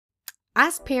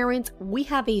As parents, we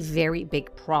have a very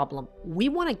big problem. We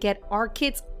want to get our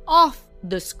kids off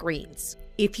the screens.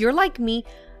 If you're like me,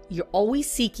 you're always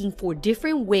seeking for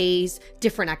different ways,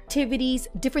 different activities,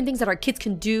 different things that our kids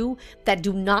can do that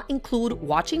do not include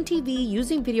watching TV,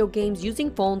 using video games, using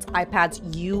phones,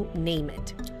 iPads, you name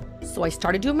it. So I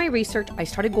started doing my research. I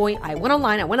went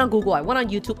online, I went on Google, I went on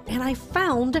YouTube, and I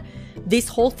found this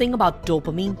whole thing about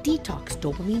dopamine detox,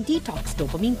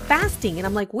 dopamine fasting. And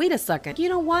I'm like, wait a second, you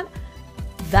know what?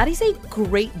 That is a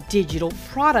great digital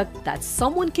product that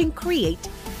someone can create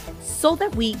so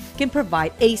that we can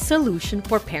provide a solution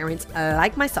for parents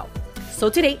like myself. So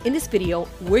today in this video,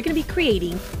 we're going to be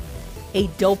creating a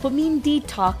dopamine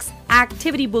detox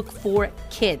activity book for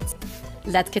kids.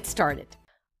 Let's get started.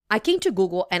 I came to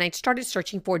Google and I started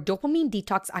searching for dopamine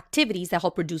detox activities that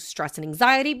help reduce stress and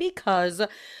anxiety because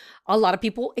a lot of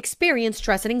people experience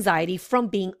stress and anxiety from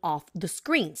being off the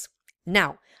screens.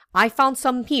 Now, I found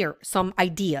some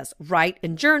ideas: write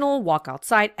and journal, walk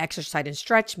outside, exercise and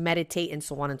stretch, meditate, and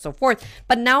so on and so forth.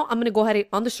 But now I'm going to go ahead and,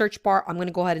 on the search bar, I'm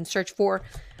going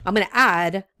to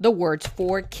add the words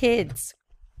for kids.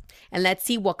 And let's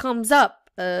see what comes up.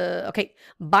 Okay,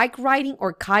 bike riding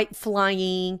or kite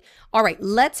flying. All right,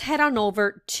 let's head on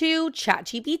over to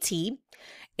ChatGPT.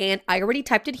 And I already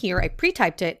typed it here. I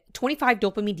pre-typed it, 25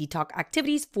 dopamine detox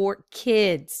activities for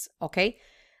kids. Okay.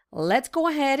 Let's go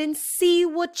ahead and see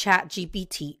what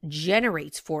ChatGPT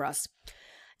generates for us.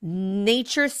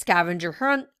 Nature scavenger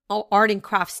hunt, art and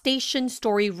craft station,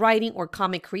 story writing or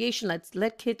comic creation.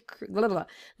 Let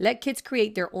kids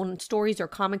create their own stories or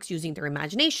comics using their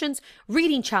imaginations.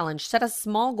 Reading challenge, set a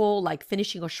small goal like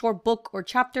finishing a short book or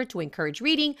chapter to encourage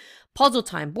reading. Puzzle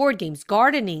time, board games,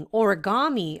 gardening,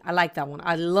 origami. I like that one.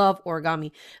 I love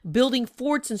origami. Building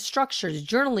forts and structures,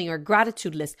 journaling or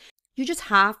gratitude list. You just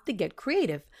have to get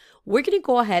creative. We're going to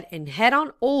go ahead and head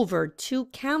on over to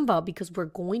Canva because we're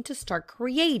going to start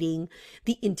creating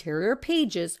the interior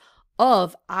pages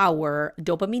of our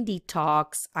dopamine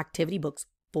detox activity books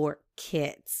for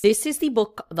kids. This is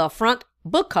the front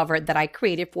book cover that I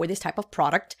created for this type of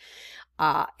product.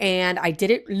 And I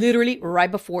did it literally right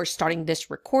before starting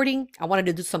this recording. I wanted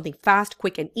to do something fast,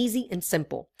 quick, and easy and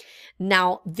simple.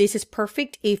 Now, this is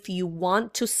perfect if you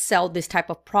want to sell this type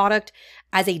of product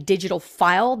as a digital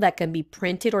file that can be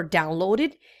printed or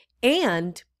downloaded.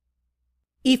 And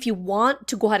if you want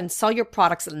to go ahead and sell your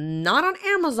products, not on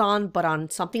Amazon, but on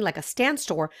something like a Stan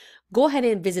store, go ahead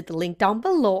and visit the link down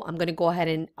below. I'm going to go ahead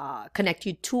and connect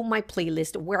you to my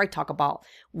playlist where I talk about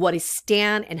what is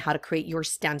Stan and how to create your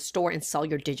Stan store and sell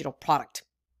your digital product.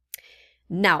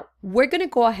 Now, we're going to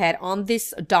go ahead on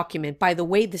this document. By the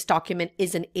way, this document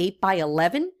is an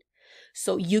 8x11.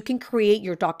 So you can create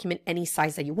your document any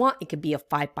size that you want. It could be a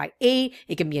 5x8.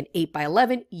 It can be an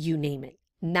 8x11, you name it.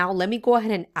 Now, let me go ahead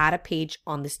and add a page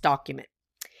on this document.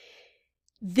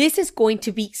 This is going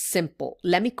to be simple.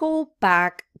 Let me go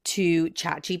back to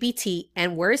ChatGPT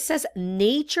and where it says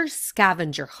nature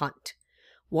scavenger hunt.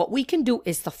 What we can do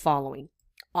is the following.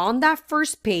 On that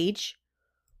first page,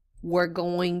 we're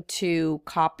going to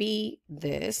copy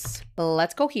this.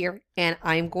 Let's go here and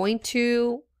I'm going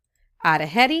to add a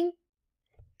heading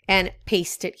and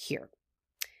paste it here.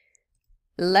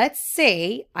 Let's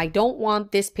say I don't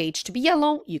want this page to be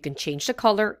yellow. You can change the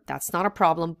color. That's not a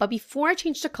problem. But before I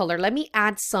change the color, let me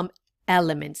add some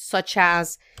elements such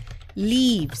as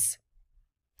leaves.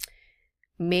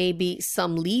 Maybe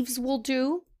some leaves will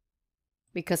do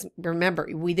because remember,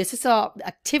 this is a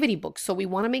activity book. So we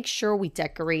want to make sure we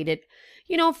decorate it,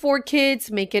 for kids,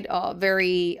 make it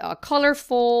very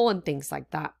colorful and things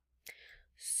like that.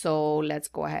 So let's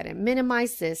go ahead and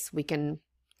minimize this. We can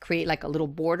create like a little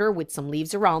border with some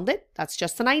leaves around it. That's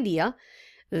just an idea.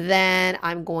 Then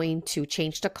I'm going to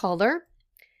change the color.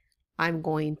 I'm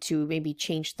going to maybe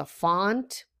change the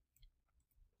font.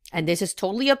 And this is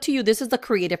totally up to you. This is the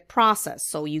creative process.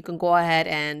 So you can go ahead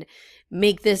and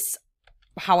make this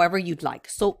however you'd like.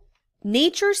 So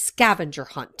nature scavenger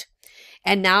hunt.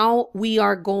 And now we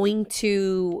are going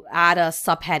to add a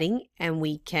subheading and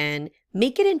we can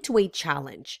make it into a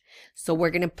challenge. So we're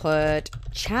going to put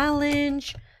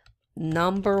challenge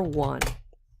number 1.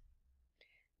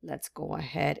 Let's go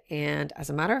ahead and, as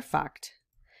a matter of fact,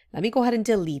 let me go ahead and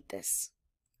delete this.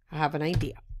 I have an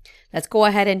idea. Let's go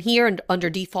ahead and here and under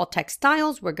default text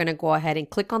styles, we're going to go ahead and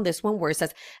click on this one where it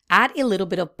says add a little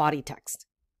bit of body text.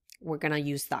 We're going to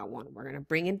use that one. We're going to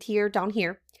bring it here, down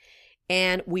here,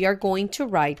 and we are going to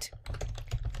write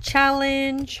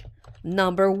challenge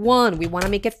number 1. We want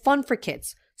to make it fun for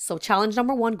kids. So challenge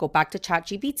number 1, go back to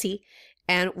ChatGPT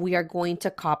and we are going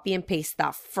to copy and paste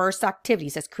that first activity.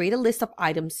 It says create a list of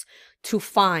items to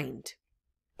find.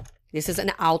 This is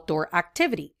an outdoor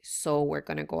activity. So we're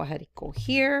going to go ahead and go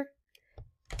here,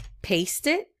 paste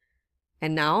it.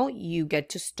 And now you get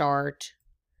to start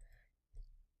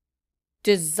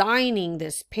designing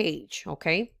this page,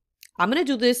 okay? I'm going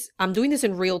to do this. I'm doing this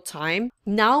in real time.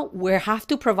 Now we have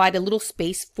to provide a little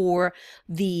space for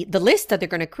the list that they're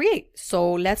going to create.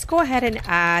 So let's go ahead and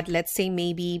add, let's say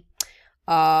maybe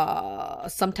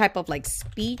some type of like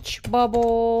speech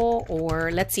bubble,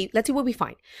 or let's see what we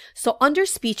find. So under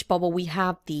speech bubble, we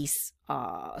have these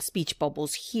speech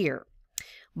bubbles here.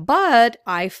 But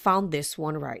I found this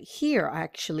one right here. I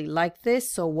actually like this.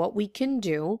 So what we can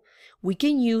do, we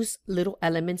can use little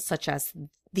elements such as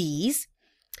these.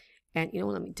 And you know,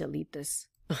 let me delete this.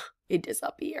 It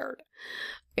disappeared.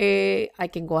 I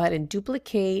can go ahead and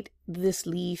duplicate this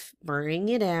leaf, bring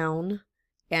it down,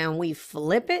 and we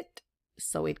flip it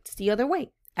so it's the other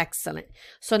way. Excellent.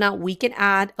 So now we can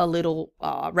add a little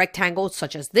rectangle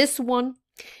such as this one.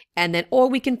 And then, or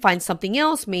we can find something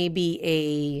else,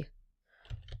 maybe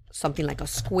something like a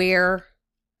square,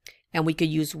 and we could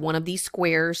use one of these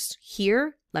squares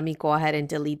here. Let me go ahead and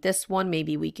delete this one.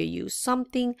 Maybe we could use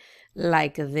something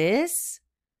like this,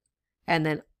 and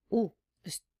then, ooh,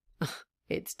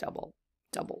 it's doubled.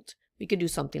 We could do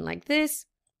something like this,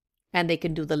 and they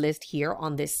can do the list here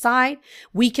on this side.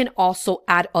 We can also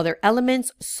add other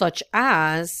elements such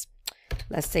as,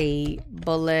 let's say,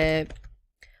 bullet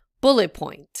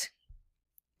point.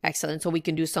 Excellent. So we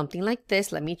can do something like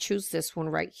this. Let me choose this one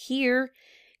right here.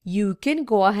 You can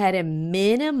go ahead and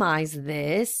minimize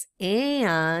this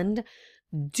and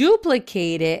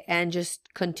duplicate it and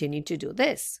just continue to do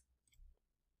this.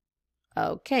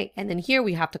 Okay. And then here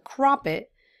we have to crop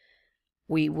it.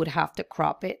 We would have to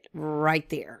crop it right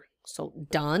there. So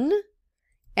done.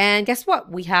 And guess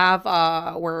what? We have,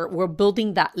 we're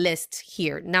building that list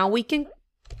here. Now we can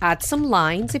add some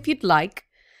lines if you'd like.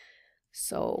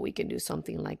 So we can do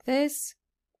something like this,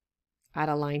 add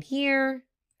a line here,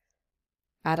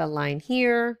 add a line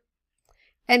here,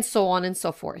 and so on and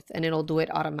so forth. And it'll do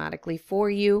it automatically for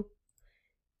you.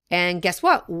 And guess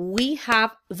what? We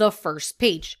have the first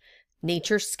page,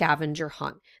 Nature Scavenger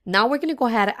Hunt. Now we're going to go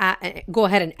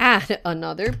ahead and add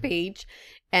another page.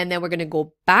 And then we're going to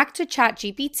go back to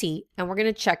ChatGPT and we're going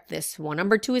to check this one.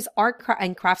 Number 2 is Art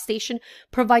and Craft Station.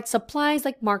 Provide supplies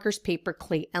like markers, paper,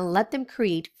 clay, and let them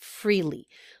create freely.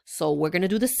 So we're going to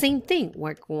do the same thing.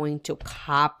 We're going to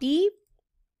copy.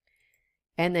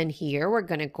 And then here we're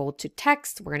going to go to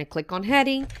text. We're going to click on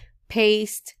heading,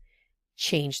 paste,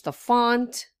 change the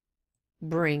font,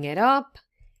 bring it up.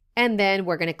 And then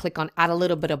we're going to click on add a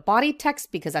little bit of body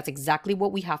text because that's exactly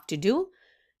what we have to do.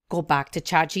 Go back to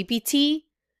ChatGPT.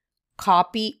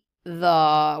 Copy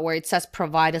where it says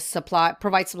provide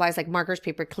supplies like markers,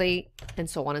 paper, clay, and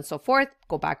so on and so forth.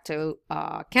 Go back to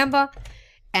Canva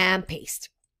and paste.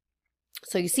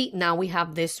 So you see, now we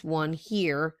have this one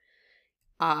here.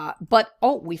 But,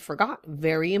 oh, we forgot.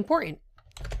 Very important.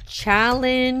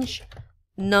 Challenge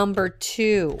number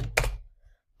 2.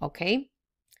 Okay.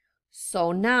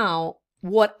 So now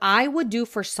what I would do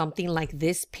for something like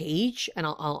this page, and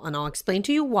I'll explain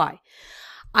to you why.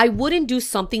 I wouldn't do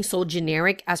something so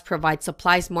generic as provide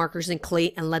supplies, markers, and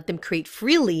clay and let them create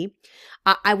freely.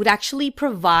 I would actually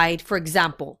provide, for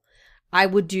example, I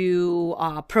would do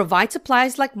provide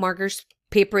supplies like markers,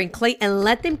 paper, and clay and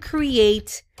let them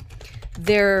create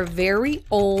their very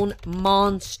own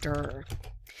monster.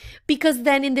 Because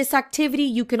then in this activity,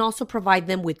 you can also provide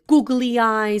them with googly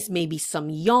eyes, maybe some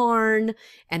yarn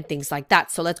and things like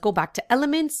that. So let's go back to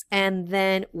elements and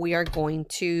then we are going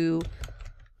to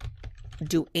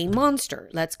do a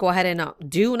monster. Let's go ahead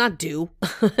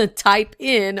and type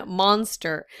in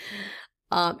monster.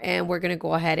 And we're going to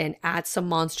go ahead and add some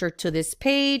monster to this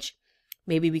page.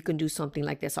 Maybe we can do something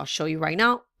like this. I'll show you right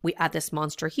now. We add this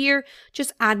monster here.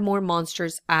 Just add more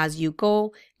monsters as you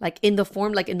go, like in the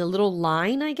form, like in the little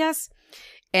line, I guess.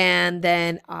 And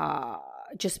then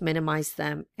just minimize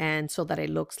them. And so that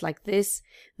it looks like this.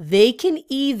 They can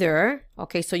either,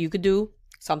 okay, so you could do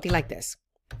something like this.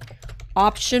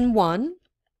 Option 1,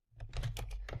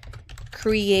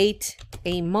 create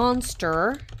a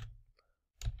monster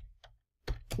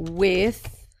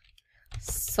with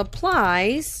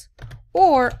supplies,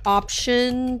 or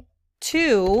option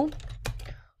 2,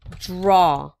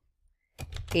 draw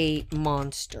a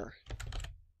monster.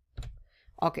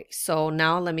 Okay, so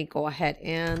now let me go ahead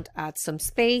and add some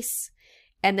space.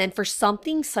 And then for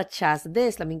something such as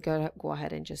this, let me go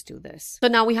ahead and just do this. So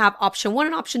now we have option 1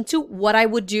 and option 2. What I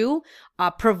would do,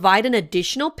 provide an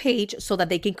additional page so that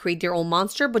they can create their own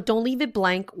monster, but don't leave it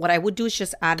blank. What I would do is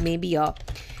just add maybe a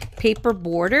paper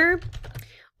border.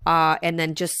 and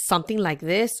then just something like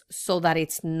this so that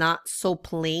it's not so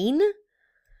plain,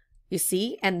 you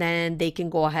see, and then they can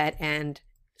go ahead and,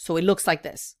 so it looks like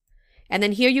this. And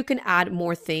then here you can add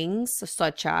more things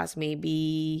such as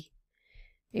maybe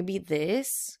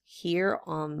this here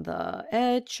on the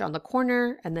edge, on the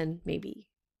corner, and then maybe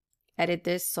edit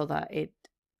this so that it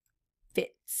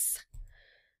fits.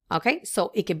 Okay,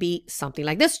 so it could be something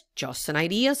like this, just an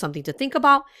idea, something to think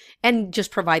about, and just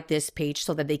provide this page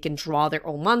so that they can draw their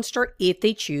own monster if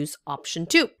they choose option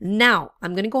 2. Now,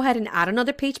 I'm going to go ahead and add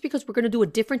another page because we're going to do a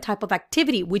different type of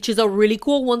activity, which is a really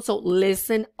cool one, so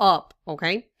listen up,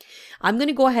 okay? I'm going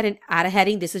to go ahead and add a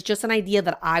heading. This is just an idea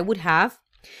that I would have.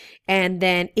 And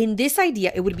then in this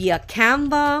idea, it would be a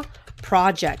Canva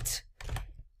project.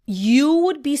 You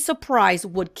would be surprised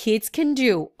what kids can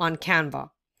do on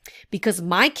Canva. Because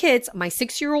my kids, my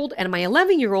 6-year-old and my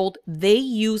 11-year-old, they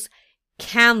use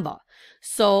Canva.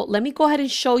 So let me go ahead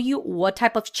and show you what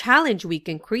type of challenge we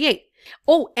can create.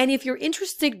 Oh, and if you're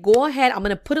interested, go ahead. I'm going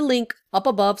to put a link up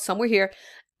above somewhere here.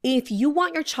 If you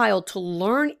want your child to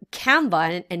learn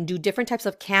Canva and do different types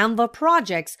of Canva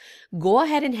projects, go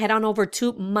ahead and head on over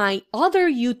to my other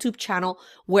YouTube channel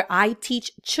where I teach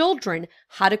children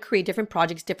how to create different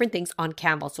projects, different things on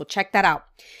Canva. So check that out.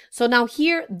 So now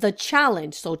here, the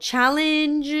challenge. So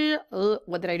challenge,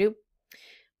 what did I do?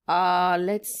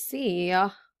 Let's see.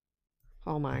 Oh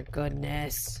my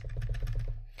goodness.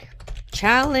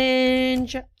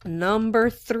 Challenge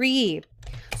number 3.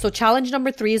 So challenge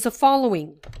number 3 is the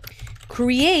following.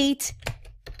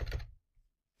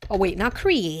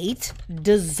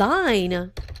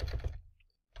 Design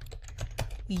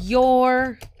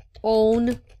your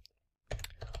own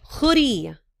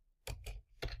hoodie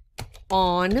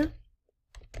on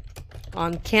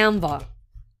Canva.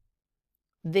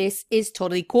 This is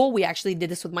totally cool. We actually did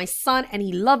this with my son and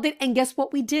he loved it. And guess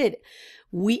what we did?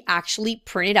 We actually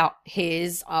printed out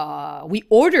his, we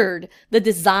ordered the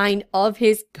design of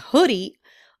his hoodie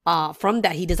from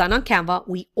that he designed on Canva.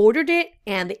 We ordered it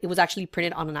and it was actually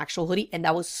printed on an actual hoodie. And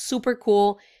that was super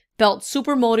cool. Felt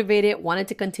super motivated, wanted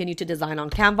to continue to design on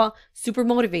Canva. Super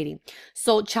motivating.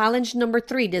 So challenge number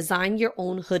 3, design your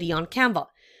own hoodie on Canva.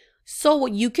 So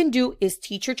what you can do is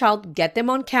teach your child, get them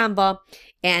on Canva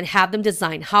and have them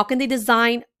design. How can they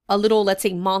design a little, let's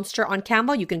say, monster on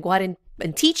Canva? You can go ahead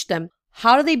and teach them.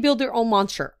 How do they build their own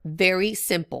monster? Very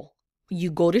simple.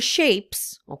 You go to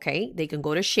shapes, okay? They can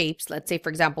go to shapes. Let's say, for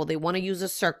example, they want to use a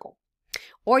circle.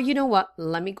 Or you know what?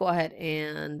 Let me go ahead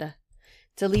and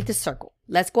delete the circle.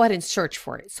 Let's go ahead and search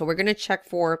for it. So we're going to check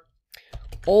for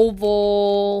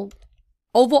oval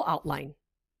outline.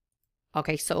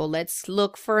 Okay, so let's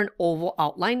look for an oval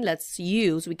outline.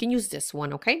 We can use this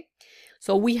one, okay?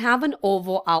 So we have an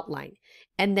oval outline.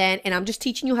 And I'm just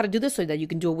teaching you how to do this so that you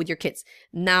can do it with your kids.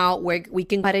 Now we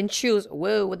can go ahead and choose.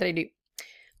 Whoa, what did I do?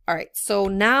 All right, so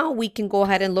now we can go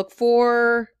ahead and look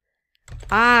for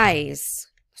eyes.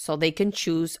 So they can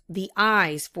choose the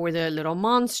eyes for their little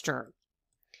monster.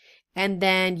 And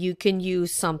then you can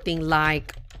use something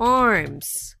like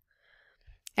arms.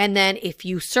 And then if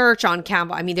you search on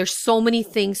Canva, I mean, there's so many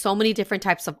things, so many different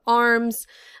types of arms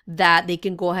that they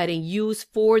can go ahead and use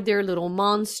for their little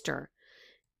monster.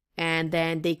 And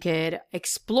then they could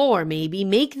explore, maybe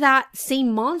make that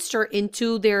same monster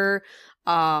into their,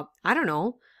 I don't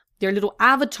know, their little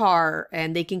avatar,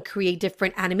 and they can create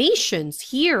different animations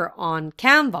here on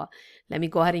Canva. Let me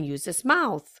go ahead and use this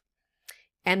mouth.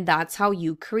 And that's how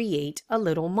you create a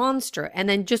little monster. And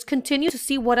then just continue to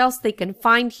see what else they can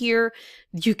find here.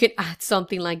 You can add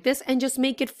something like this and just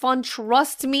make it fun.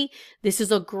 Trust me, this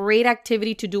is a great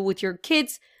activity to do with your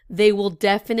kids. They will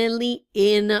definitely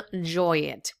enjoy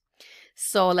it.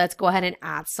 So let's go ahead and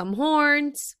add some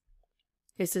horns.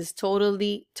 This is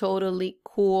totally, totally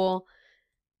cool.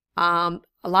 A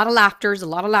lot of laughters,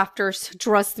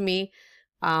 trust me.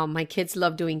 My kids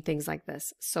love doing things like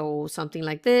this. So something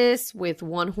like this with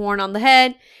one horn on the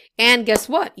head. And guess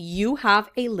what? You have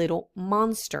a little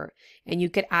monster. And you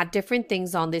could add different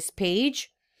things on this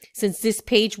page. Since this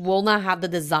page will not have the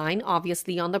design,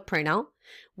 obviously, on the printout,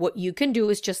 what you can do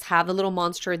is just have the little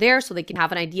monster there so they can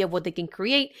have an idea of what they can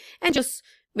create and just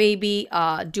maybe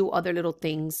do other little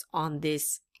things on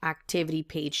this activity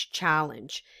page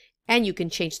challenge. And you can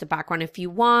change the background if you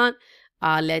want.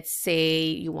 Let's say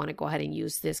you want to go ahead and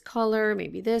use this color,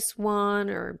 maybe this one,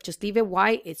 or just leave it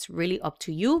white. It's really up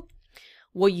to you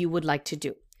what you would like to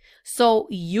do. So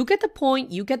you get the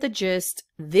point, you get the gist.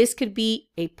 This could be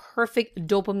a perfect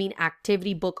dopamine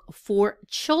activity book for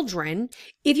children.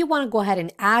 If you want to go ahead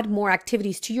and add more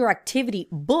activities to your activity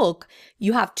book,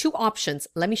 you have 2 options.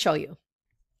 Let me show you.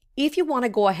 If you want to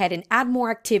go ahead and add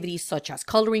more activities such as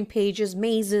coloring pages,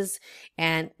 mazes,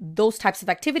 and those types of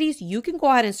activities, you can go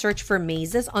ahead and search for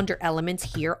mazes under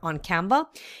elements here on Canva,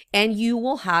 and you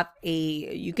will have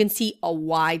you can see a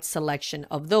wide selection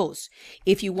of those.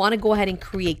 If you want to go ahead and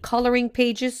create coloring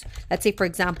pages, let's say, for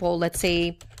example, let's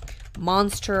say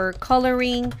monster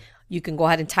coloring, you can go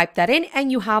ahead and type that in,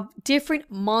 and you have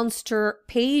different monster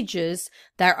pages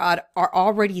that are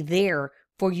already there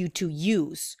for you to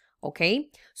use. Okay,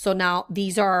 so now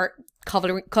these are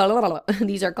coloring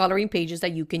pages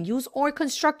that you can use, or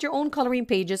construct your own coloring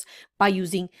pages by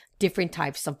using different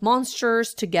types of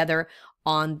monsters together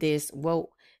on this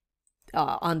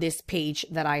page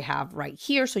that I have right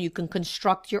here. So you can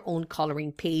construct your own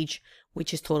coloring page,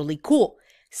 which is totally cool.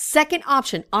 Second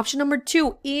option number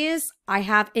 2 is I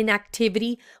have an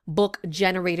activity book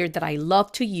generator that I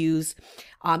love to use.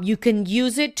 You can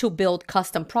use it to build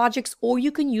custom projects, or you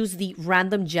can use the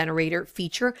random generator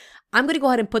feature. I'm going to go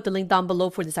ahead and put the link down below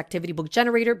for this activity book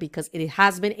generator because it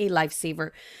has been a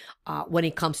lifesaver when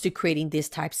it comes to creating these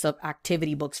types of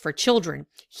activity books for children.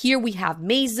 Here we have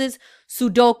mazes,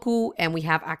 Sudoku, and we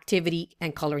have activity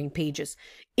and coloring pages.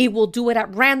 It will do it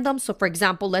at random. So for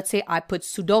example, let's say I put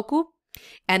Sudoku,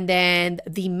 and then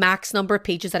the max number of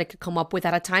pages that I could come up with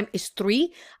at a time is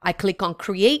 3. I click on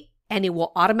create, and it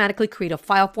will automatically create a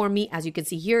file for me. As you can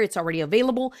see here, it's already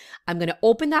available. I'm going to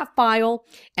open that file,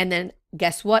 and then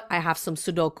guess what? I have some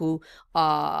Sudoku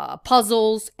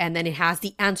puzzles, and then it has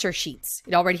the answer sheets.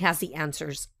 It already has the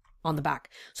answers on the back.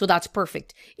 So that's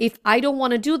perfect. If I don't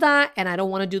want to do that and I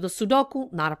don't want to do the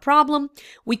Sudoku, not a problem.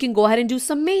 We can go ahead and do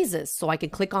some mazes. So I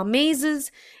can click on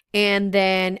mazes, and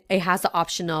then it has the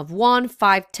option of 1,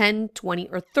 5, 10, 20,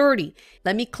 or 30.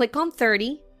 Let me click on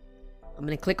 30. I'm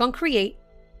going to click on create,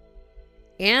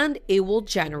 and it will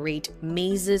generate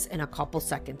mazes in a couple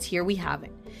seconds. Here we have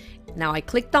it. Now I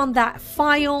clicked on that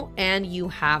file, and you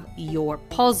have your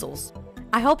puzzles.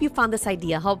 I hope you found this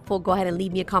idea helpful. Go ahead and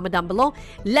leave me a comment down below.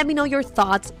 Let me know your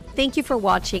thoughts. Thank you for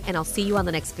watching, and I'll see you on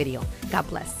the next video. God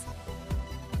bless.